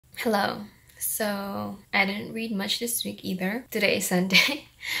Hello. So I didn't read much this week either. Today is Sunday.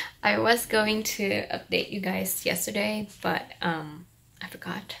 I was going to update you guys yesterday, but I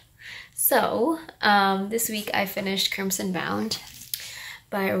forgot. So this week I finished Crimson Bound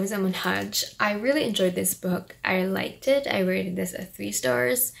by Rosamund Hodge. I really enjoyed this book. I liked it. I rated this at 3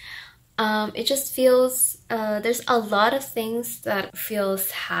 stars. It just feels, there's a lot of things that feels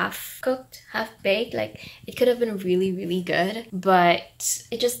half-cooked, half-baked. Like, it could have been really, really good, but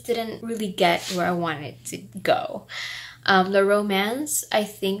it just didn't really get where I wanted it to go. The romance, I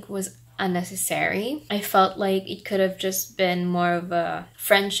think, was unnecessary. I felt like it could have just been more of a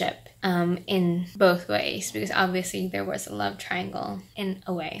friendship in both ways, because obviously there was a love triangle in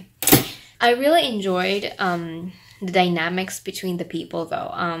a way. I really enjoyed the dynamics between the people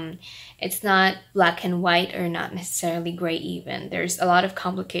though. It's not black and white or not necessarily gray even. There's a lot of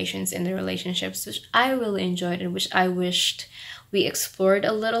complications in the relationships, which I really enjoyed and which I wished we explored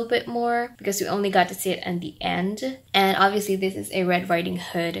a little bit more, because we only got to see it at the end. And obviously this is a Red Riding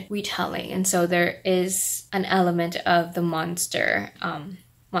Hood retelling, and so there is an element of the monster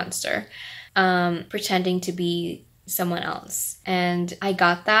pretending to be someone else, and I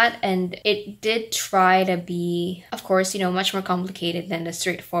got that. And it did try to be, of course, much more complicated than the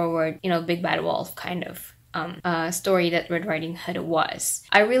straightforward, big bad wolf kind of story that Red Riding Hood was.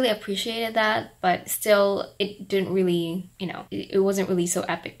 I really appreciated that, but still it didn't really, it wasn't really so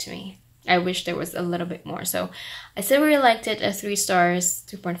epic to me. I wish there was a little bit more. So I still really liked it at 3 stars,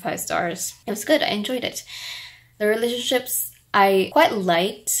 2.5 stars. It was good. I enjoyed it. The relationships I quite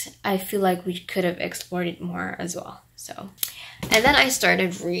liked. I feel like we could have explored it more as well. So, and then I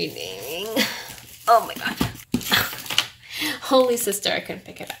started reading. Oh my god. Holy Sister, I couldn't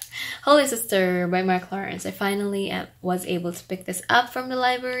pick it up. Holy Sister by Mark Lawrence. I finally was able to pick this up from the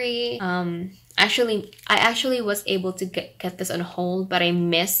library. I actually was able to get this on hold, but I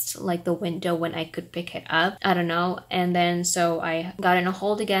missed like the window when I could pick it up. I don't know. And then so I got it on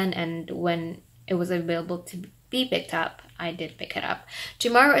hold again, and when it was available to be picked up, I did pick it up.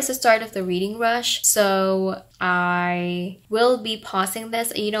 Tomorrow is the start of the reading rush, so I will be pausing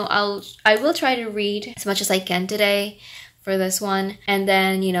this. I will try to read as much as I can today for this one, and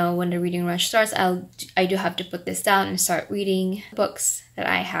then when the reading rush starts, I do have to put this down and start reading books that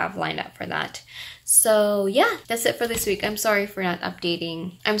I have lined up for that. So yeah, that's it for this week. I'm sorry for not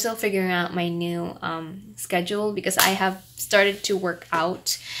updating. I'm still figuring out my new schedule, because I have started to work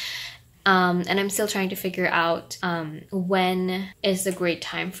out. And I'm still trying to figure out when is the great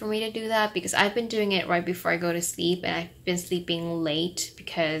time for me to do that, because I've been doing it right before I go to sleep, and I've been sleeping late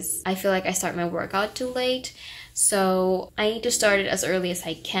because I feel like I start my workout too late. So I need to start it as early as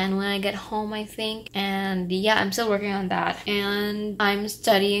I can when I get home, I think. And yeah, I'm still working on that. And I'm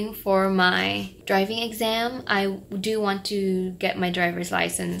studying for my driving exam. I do want to get my driver's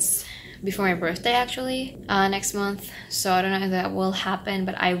license before my birthday, actually, next month. So I don't know if that will happen,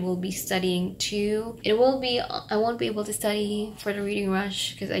 but I will be studying too. I won't be able to study for the reading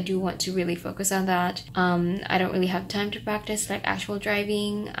rush because I do want to really focus on that. I don't really have time to practice like actual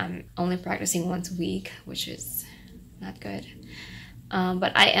driving. I'm only practicing once a week, which is not good.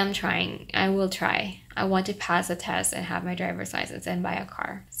 But I am trying. I will try. I want to pass a test and have my driver's license and buy a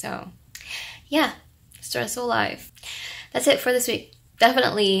car. So yeah, stressful life. That's it for this week.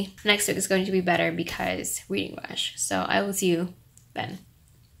 Definitely next week is going to be better because reading rush. So I will see you then.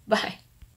 Bye.